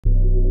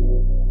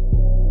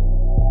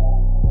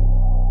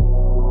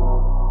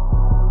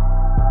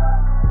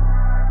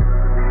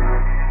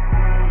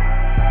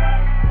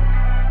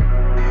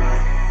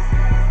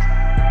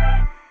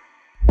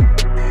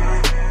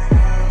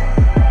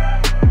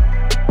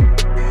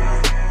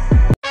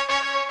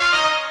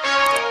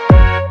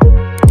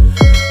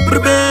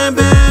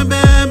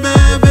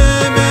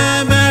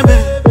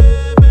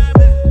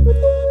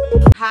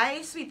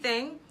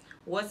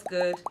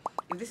good?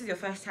 If this is your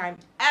first time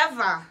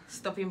ever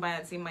stopping by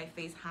and seeing my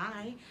face,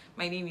 hi,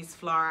 my name is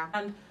Flora,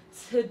 and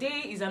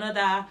today is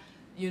another,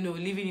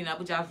 living in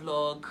Abuja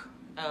vlog.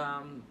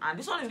 And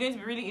this one is going to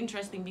be really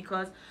interesting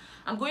because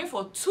I'm going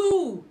for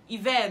 2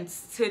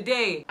 events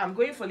today. I'm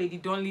going for Lady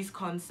Donli's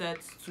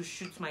concert to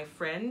shoot my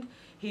friend.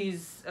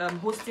 He's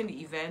hosting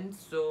the event,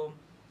 so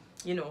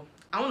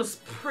I want to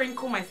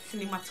sprinkle my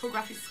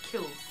cinematography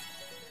skills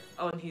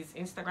on his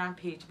Instagram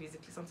page,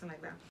 basically, something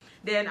like that.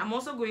 Then I'm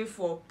also going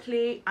for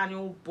Play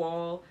annual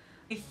ball.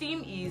 The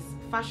theme is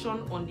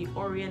Fashion on the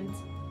Orient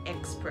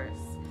Express,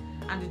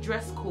 and the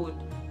dress code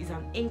is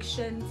an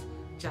ancient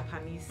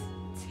Japanese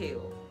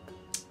tale.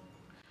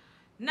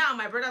 Now,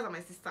 my brothers and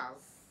my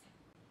sisters,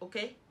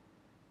 okay,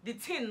 the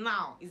thing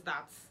now is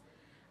that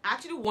I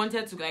actually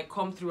wanted to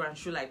come through and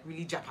show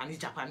really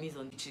Japanese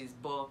on the cheese,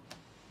 but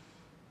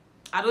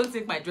I don't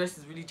think my dress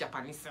is really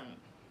Japanese.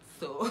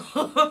 So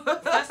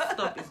first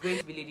stop is going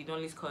to be Lady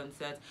Donli's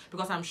concert,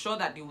 because I'm sure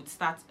that they would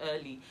start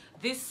early.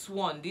 This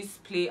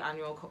Play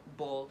annual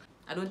ball,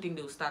 I don't think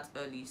they'll start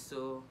early,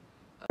 so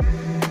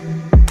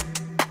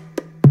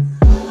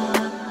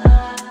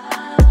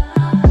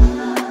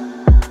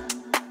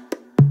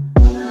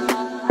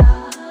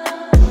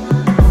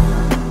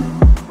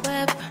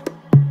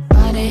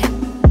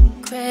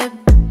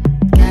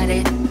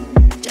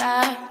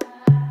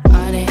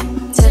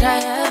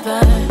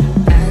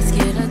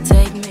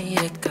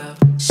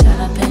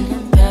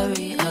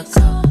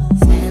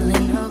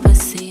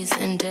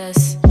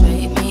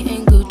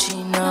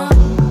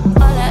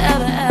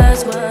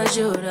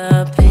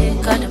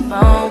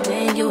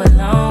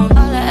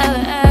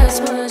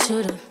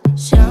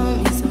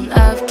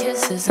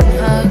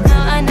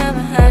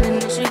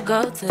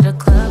go to the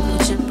club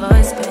with your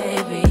boys,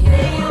 baby.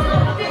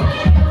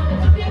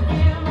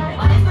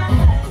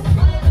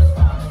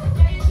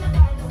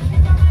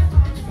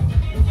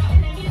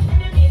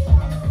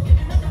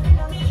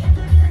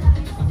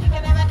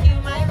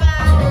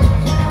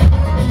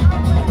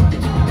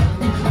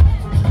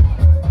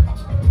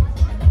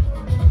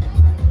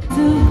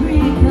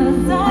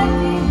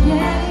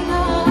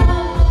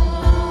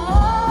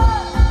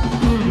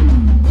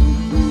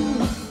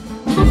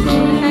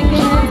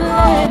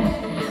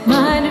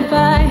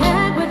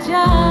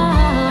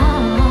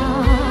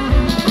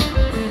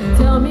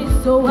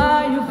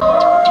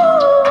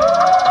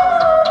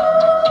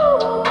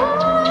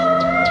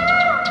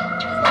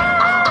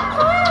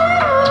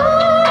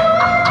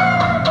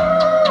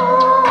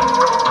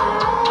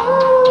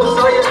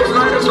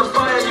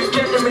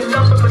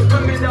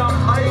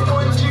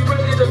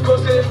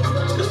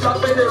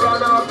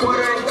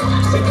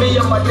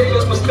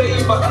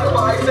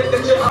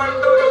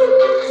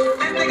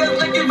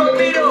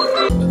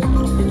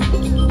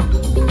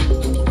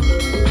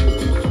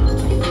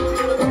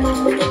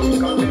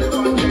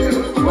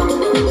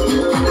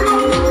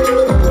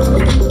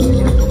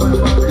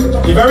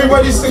 If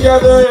everybody's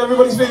together,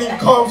 everybody's feeling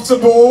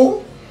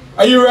comfortable.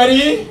 Are you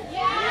ready?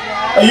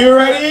 Yeah. Are you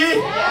ready?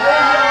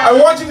 Yeah. I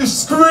want you to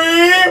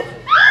scream.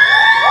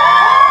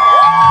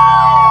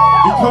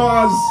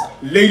 Because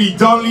Lady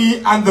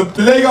Donli and the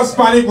Lagos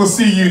Panic will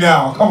see you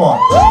now. Come on.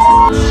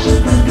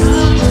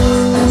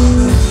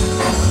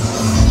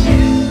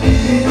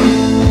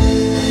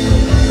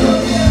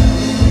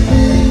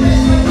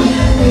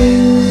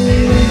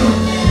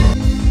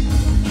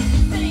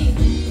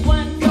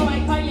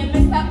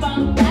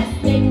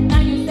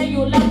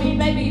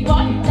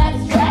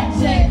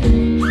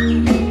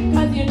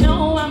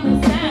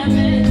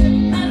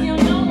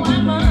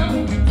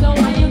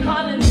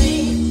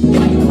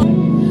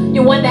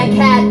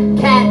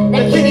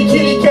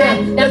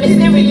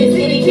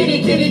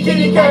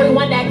 Kitty cat, you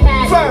want that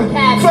cat,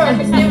 that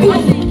mysterious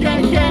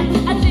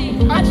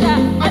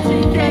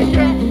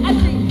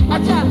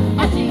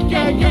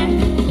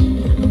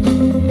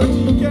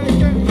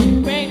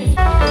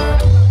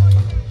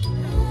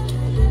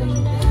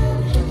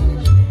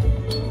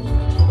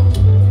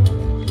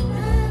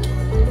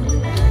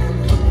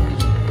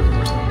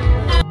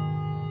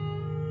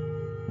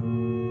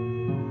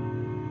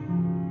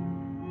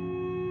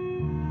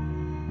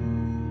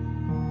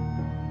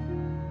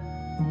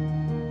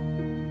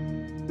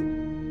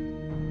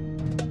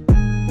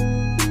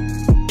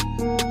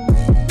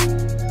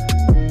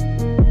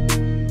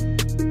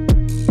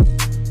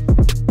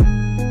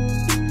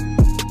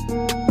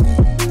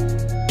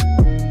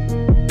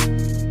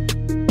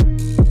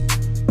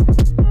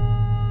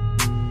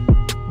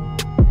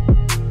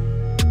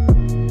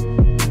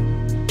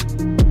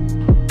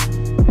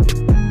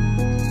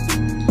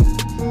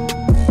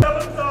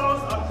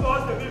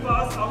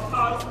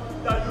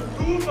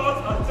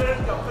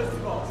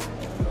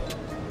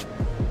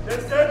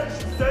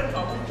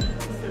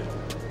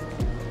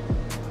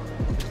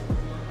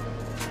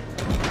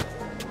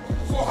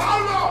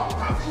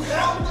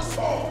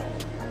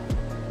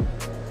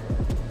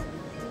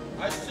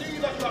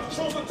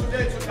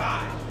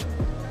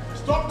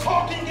Stop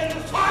talking and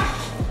fight!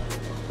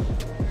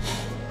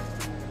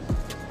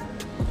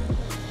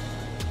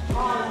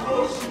 I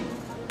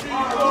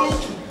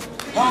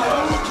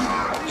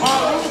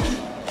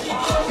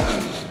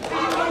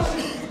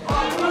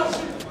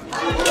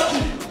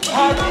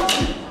I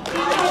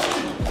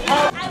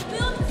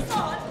wield the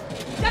sword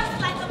just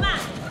like a man.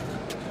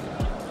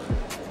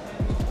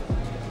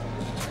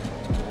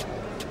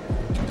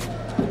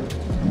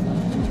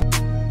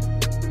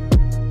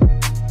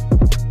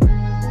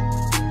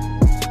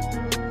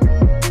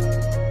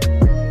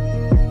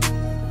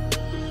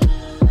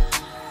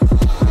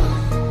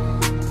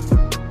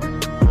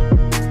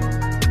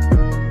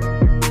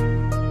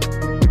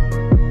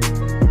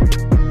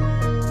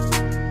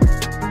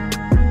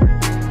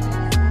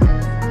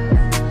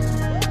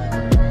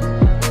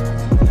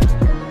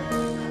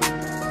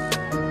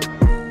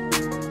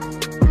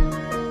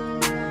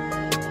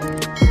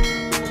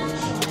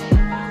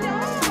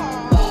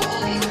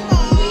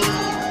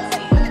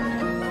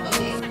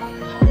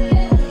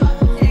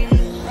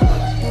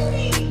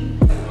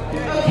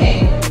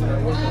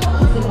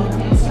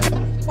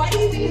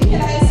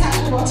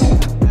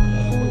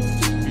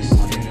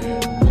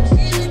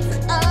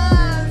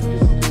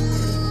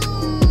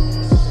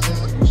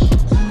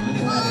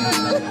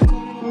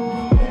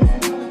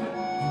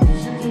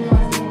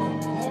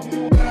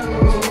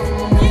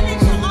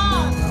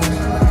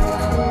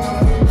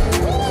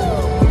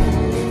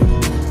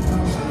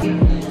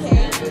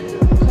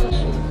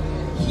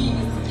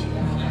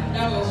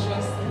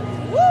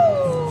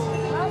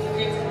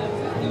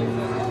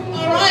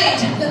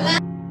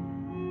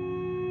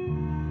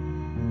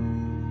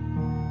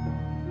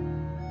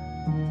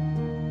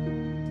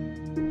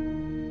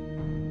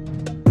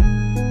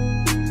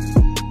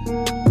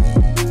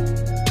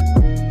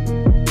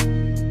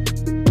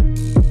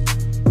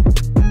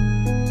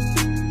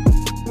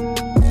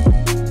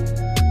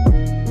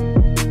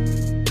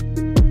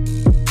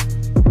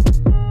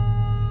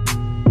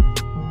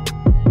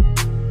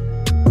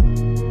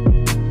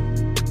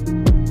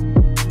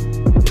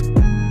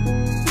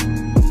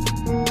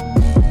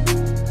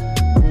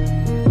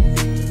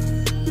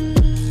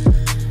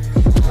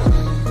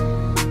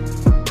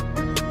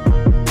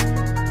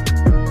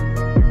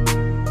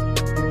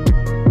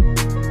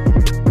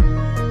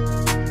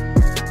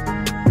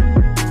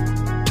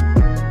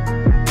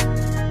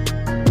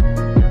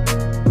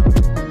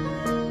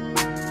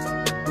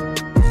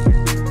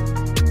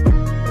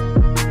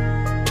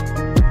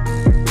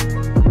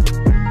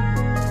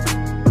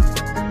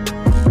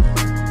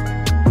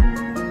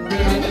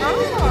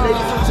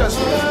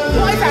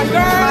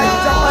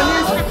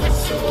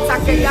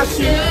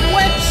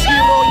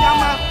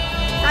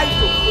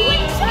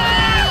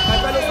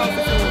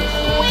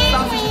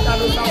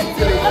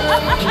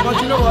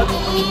 But you know what? She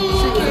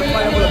was a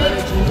fireball of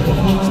energy.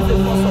 She's a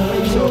force of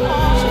nature.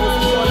 She was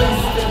flawless,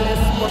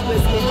 stainless,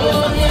 spotless, ageless,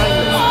 and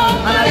timeless.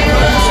 And I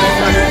love this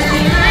strategy.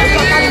 It's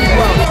not that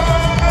well.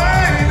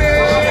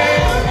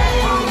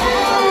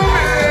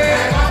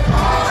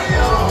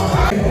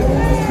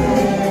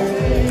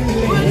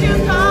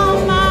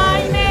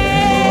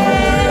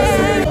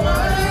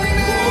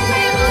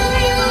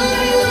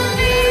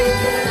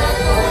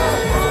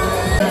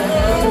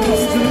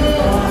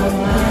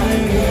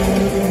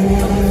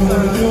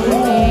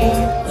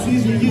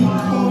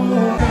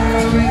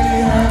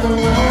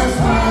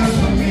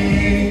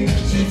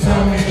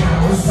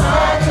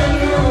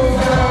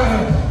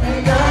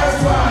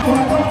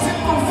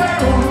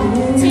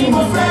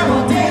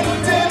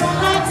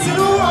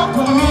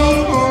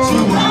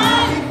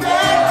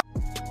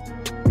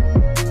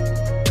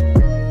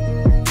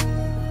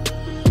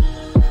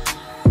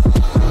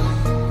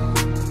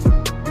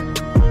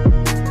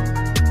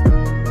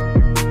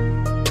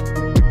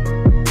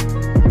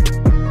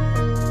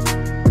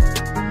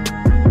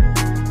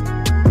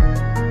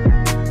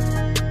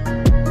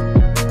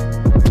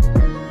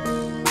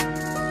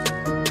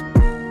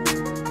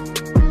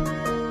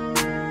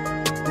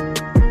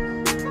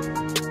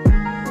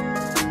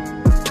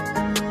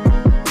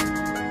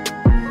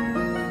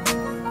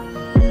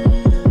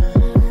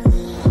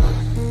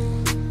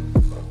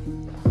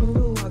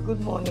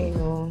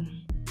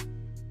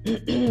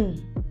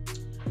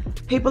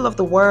 People of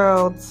the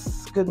world,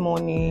 good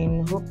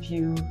morning. Hope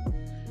you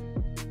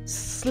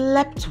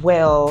slept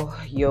well,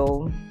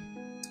 yo.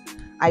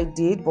 I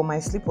did, but my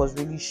sleep was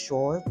really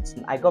short.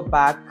 I got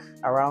back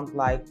around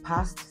like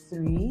past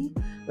 3.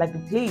 Like the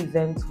play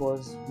event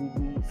was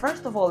really,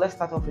 first of all, let's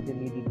start off with the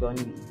Lady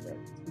Donli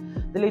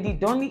event. The Lady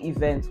Donli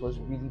event was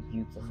really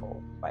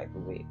beautiful, by the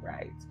way,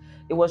 right?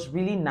 It was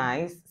really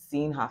nice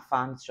seeing her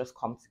fans just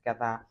come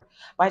together.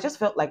 But I just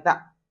felt like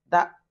that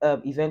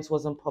event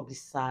wasn't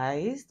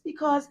publicized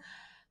because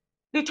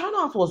the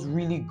turnout was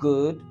really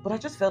good, but I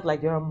just felt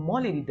like there are more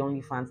Lady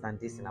Donli fans than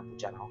this in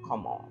Abuja now.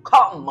 Come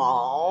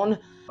on.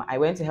 I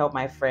went to help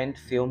my friend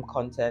film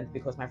content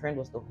because my friend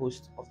was the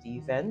host of the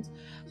event.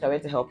 So I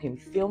went to help him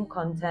film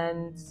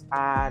content,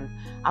 and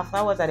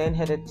afterwards I then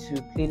headed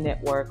to Play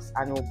Network's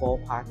annual ball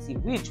party,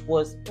 which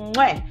was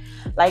like,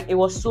 it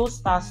was so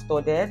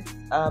star-studded.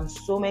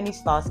 So many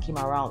stars came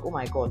around. Oh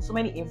my god, so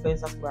many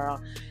influencers came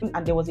around.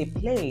 And there was a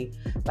play,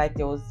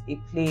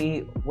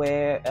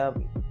 where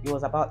It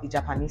was about the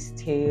Japanese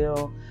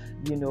tale,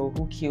 you know,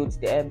 who killed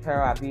the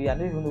emperor Abuja. I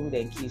don't even know who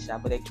they killed,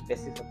 but they keep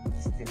person for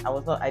this thing.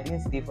 I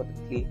didn't stay for the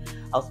play.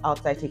 I was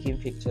outside taking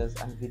pictures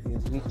and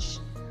videos, which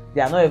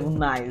they are not even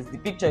nice. The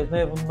picture is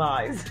not even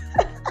nice.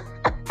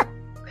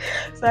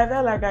 So I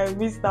felt like I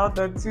missed out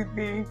on two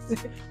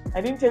things.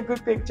 I didn't take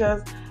good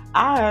pictures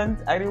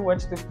and I didn't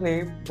watch the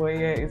play, but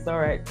yeah, it's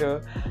alright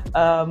though.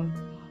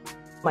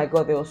 My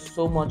god, there was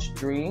so much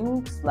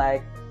drinks,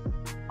 like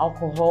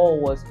alcohol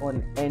was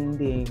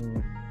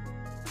unending,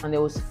 and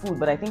there was food,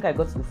 but I think I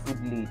got to the food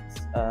late.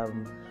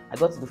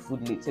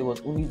 So it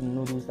was only the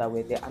noodles that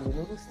were there, and the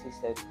noodles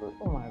tasted good.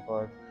 Oh my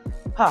god.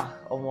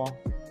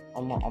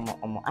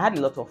 I had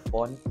a lot of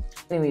fun.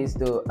 Anyways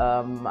though,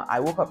 I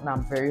woke up now,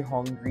 I'm very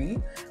hungry.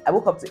 I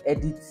woke up to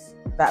edit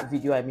that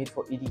video I made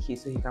for EDK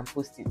so he can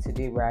post it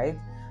today, right?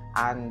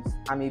 And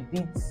I'm a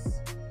bit,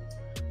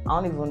 I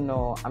don't even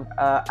know.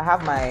 I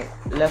have my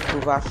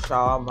leftover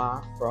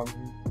shawarma from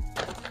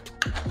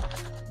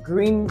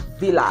Green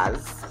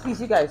Villas. Please,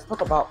 you guys,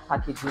 talk about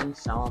packaging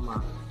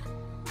shawarma.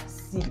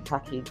 See the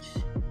package.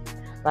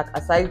 Like,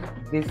 aside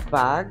this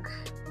bag,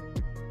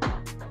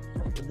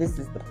 this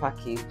is the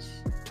package.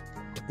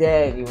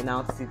 There you will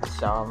now see the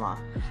shawarma.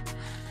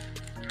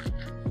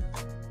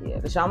 Yeah,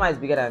 the shawarma is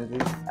bigger than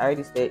this. I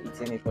already started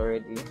eating it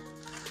already.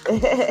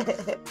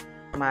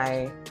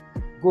 My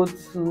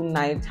go-to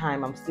night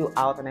time, I'm still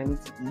out and I need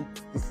to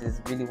eat. This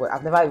is really what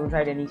I've never even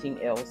tried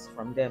anything else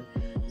from them.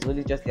 It's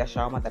really just their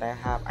shawarma that I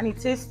have, and it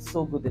tastes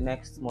so good the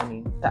next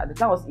morning. The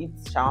time was eat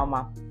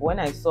shawarma. When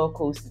I saw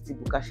Cold City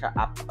Bukasha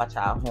abacha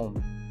at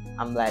home,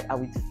 I'm like, I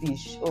with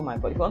fish. Oh my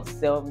god, if you want to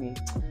sell me,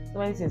 so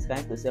many things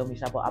going to sell me,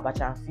 but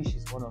abacha and fish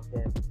is one of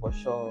them for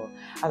sure.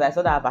 As I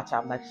saw that abacha,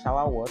 I'm like,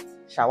 shower what?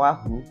 Shower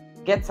who?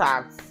 Get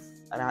out!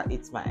 And I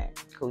ate my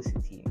Cold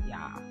City.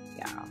 Yeah.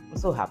 I'm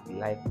so happy.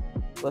 Like,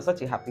 it was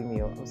such a happy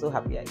meal. I'm so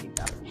happy I ate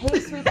that. Hey,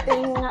 sweet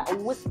thing,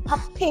 what's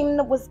popping?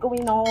 What's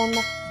going on?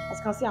 As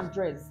you can see, I'm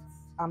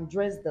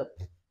dressed up.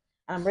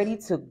 I'm ready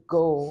to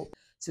go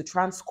to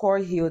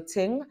Transcorp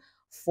Hilton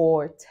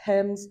for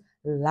Tems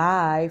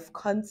live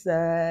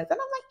concert. And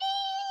I'm like,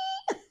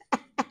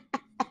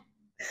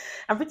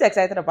 I'm pretty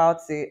excited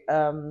about it.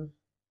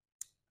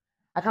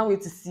 I can't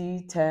wait to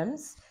see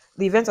Tems.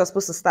 The event was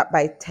supposed to start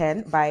by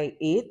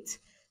 8.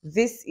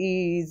 This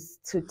is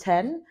to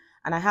 10,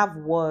 and I have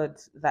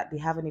word that they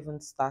haven't even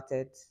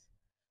started.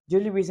 The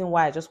only reason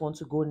why I just want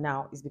to go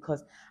now is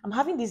because I'm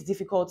having this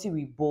difficulty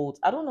with Bolt.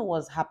 I don't know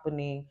what's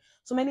happening.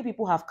 So many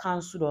people have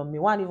cancelled on me.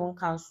 One even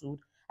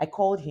cancelled. I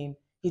called him.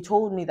 He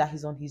told me that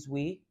he's on his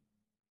way.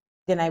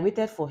 Then I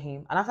waited for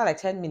him, and after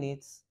like 10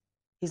 minutes,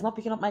 he's not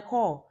picking up my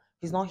call.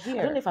 He's not here.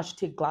 I don't know if I should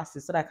take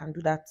glasses so that I can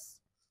do that.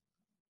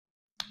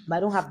 But I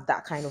don't have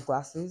that kind of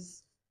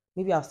glasses.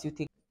 Maybe I'll still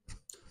take.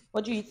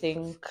 What do you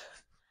think?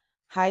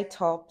 High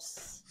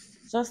tops,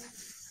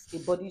 just a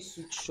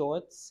bodysuit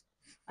shorts,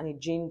 and a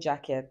jean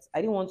jacket.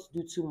 I didn't want to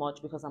do too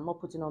much because I'm not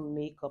putting on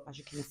makeup. As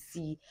you can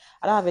see,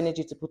 I don't have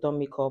energy to put on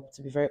makeup,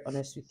 to be very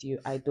honest with you.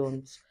 I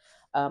don't.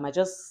 I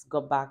just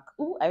got back.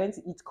 Ooh, I went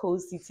to eat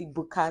Cold City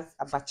Bukas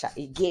abacha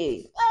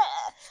again.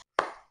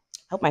 I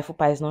hope my foot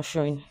pie is not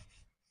showing.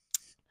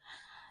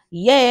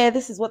 Yeah,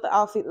 this is what the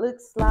outfit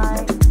looks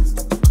like.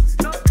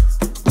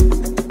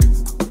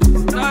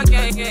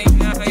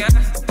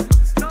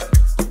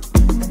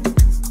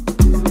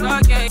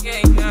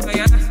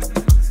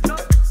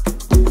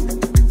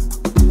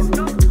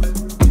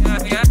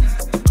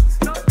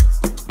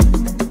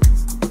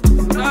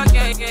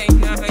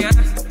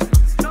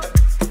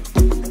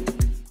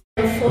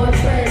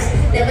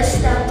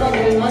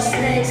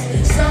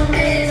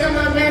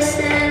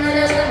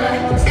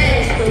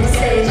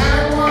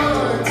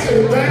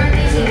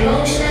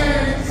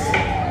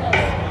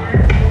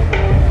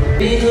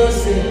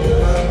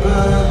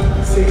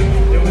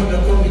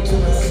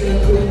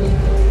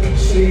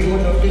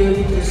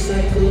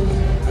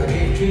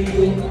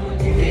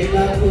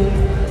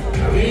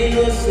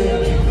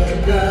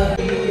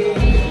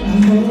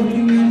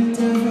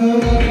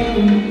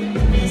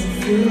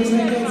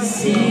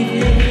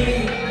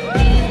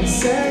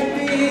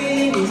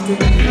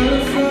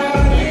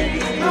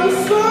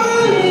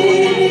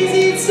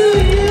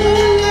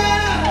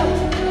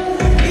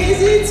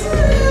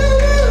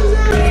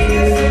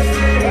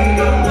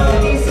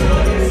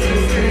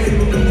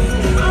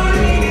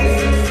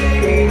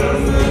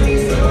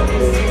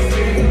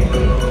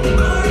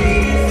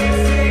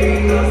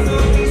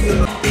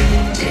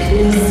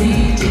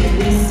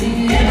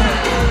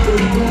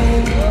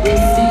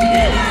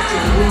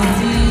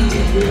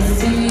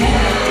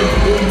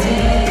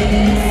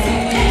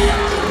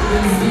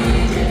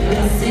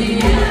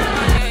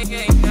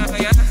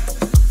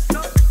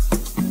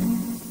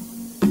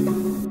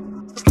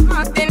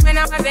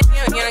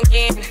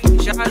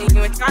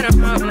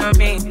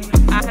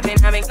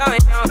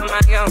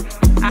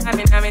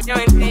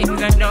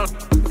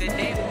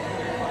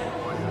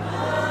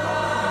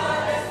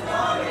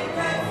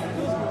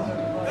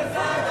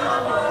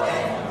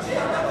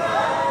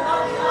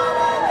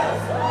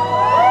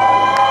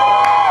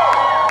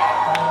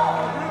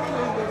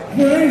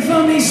 Very fun.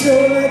 Love me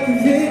slow like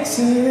a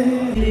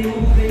vixen.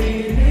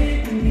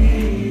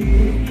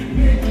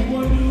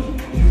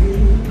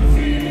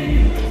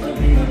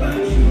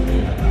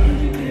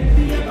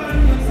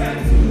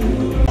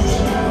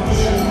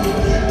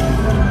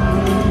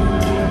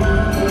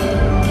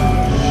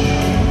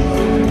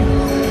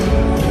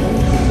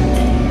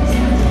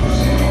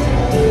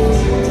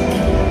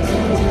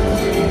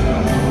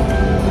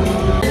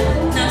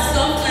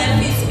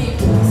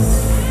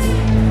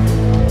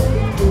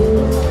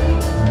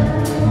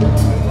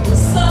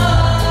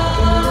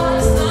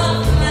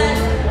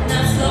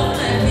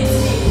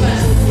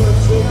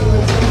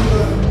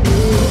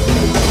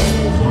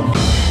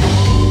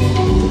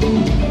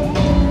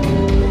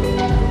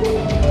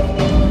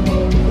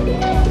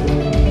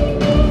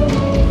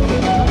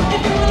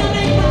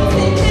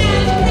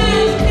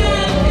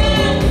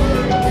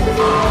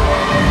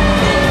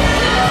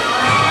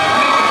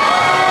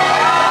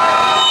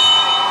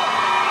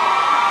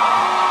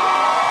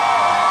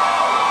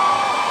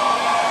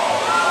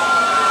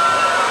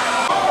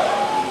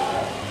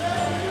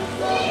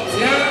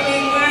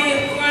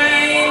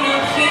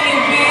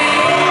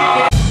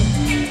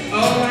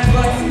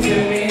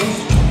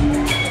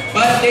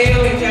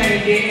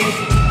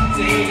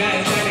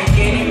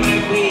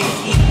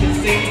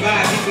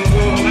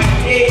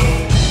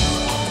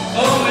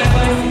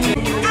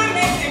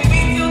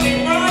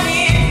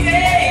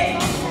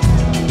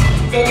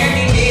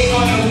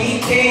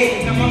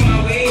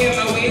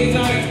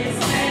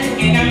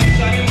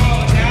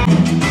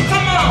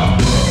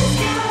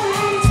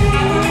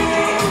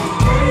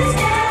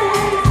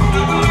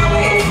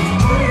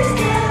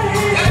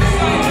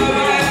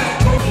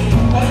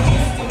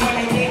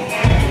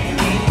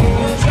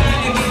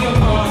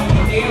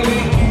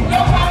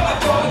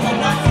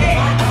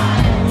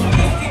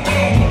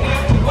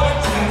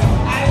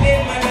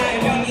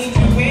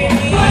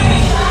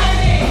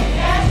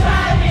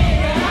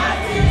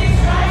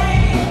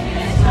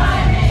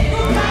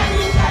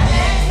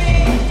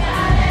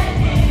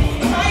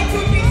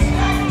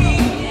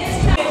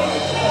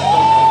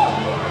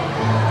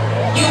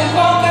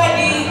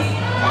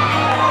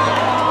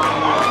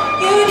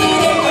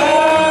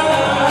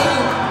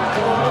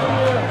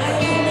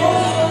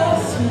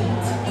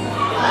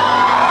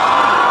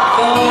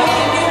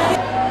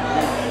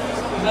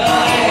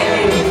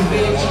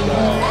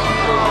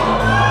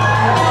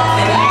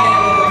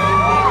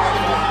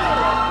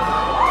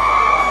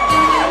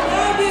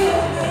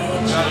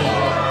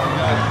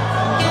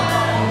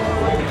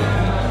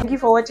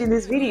 For watching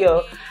this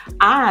video,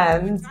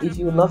 and if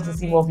you would love to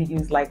see more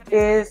videos like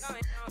this,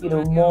 you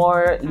know,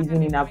 more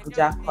living in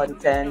Abuja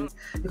content,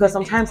 because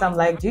sometimes I'm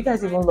like, do you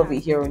guys even love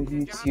it here on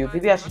YouTube?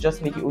 Maybe I should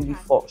just make it only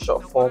for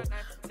short form,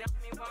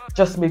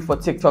 just made for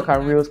TikTok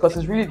and Reels, because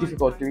it's really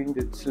difficult doing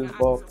the two.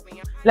 But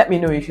let me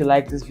know if you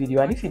like this video,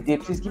 and if you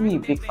did, please give me a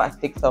big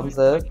fat thick thumbs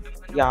up.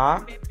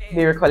 Yeah,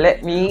 may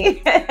recollect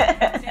me.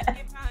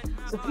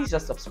 So please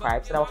just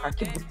subscribe so that we can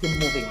keep this thing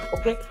moving,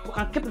 okay? We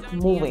can keep it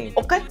moving,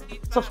 okay?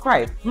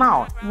 Subscribe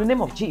now, in the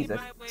name of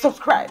Jesus.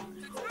 Subscribe.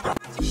 I'm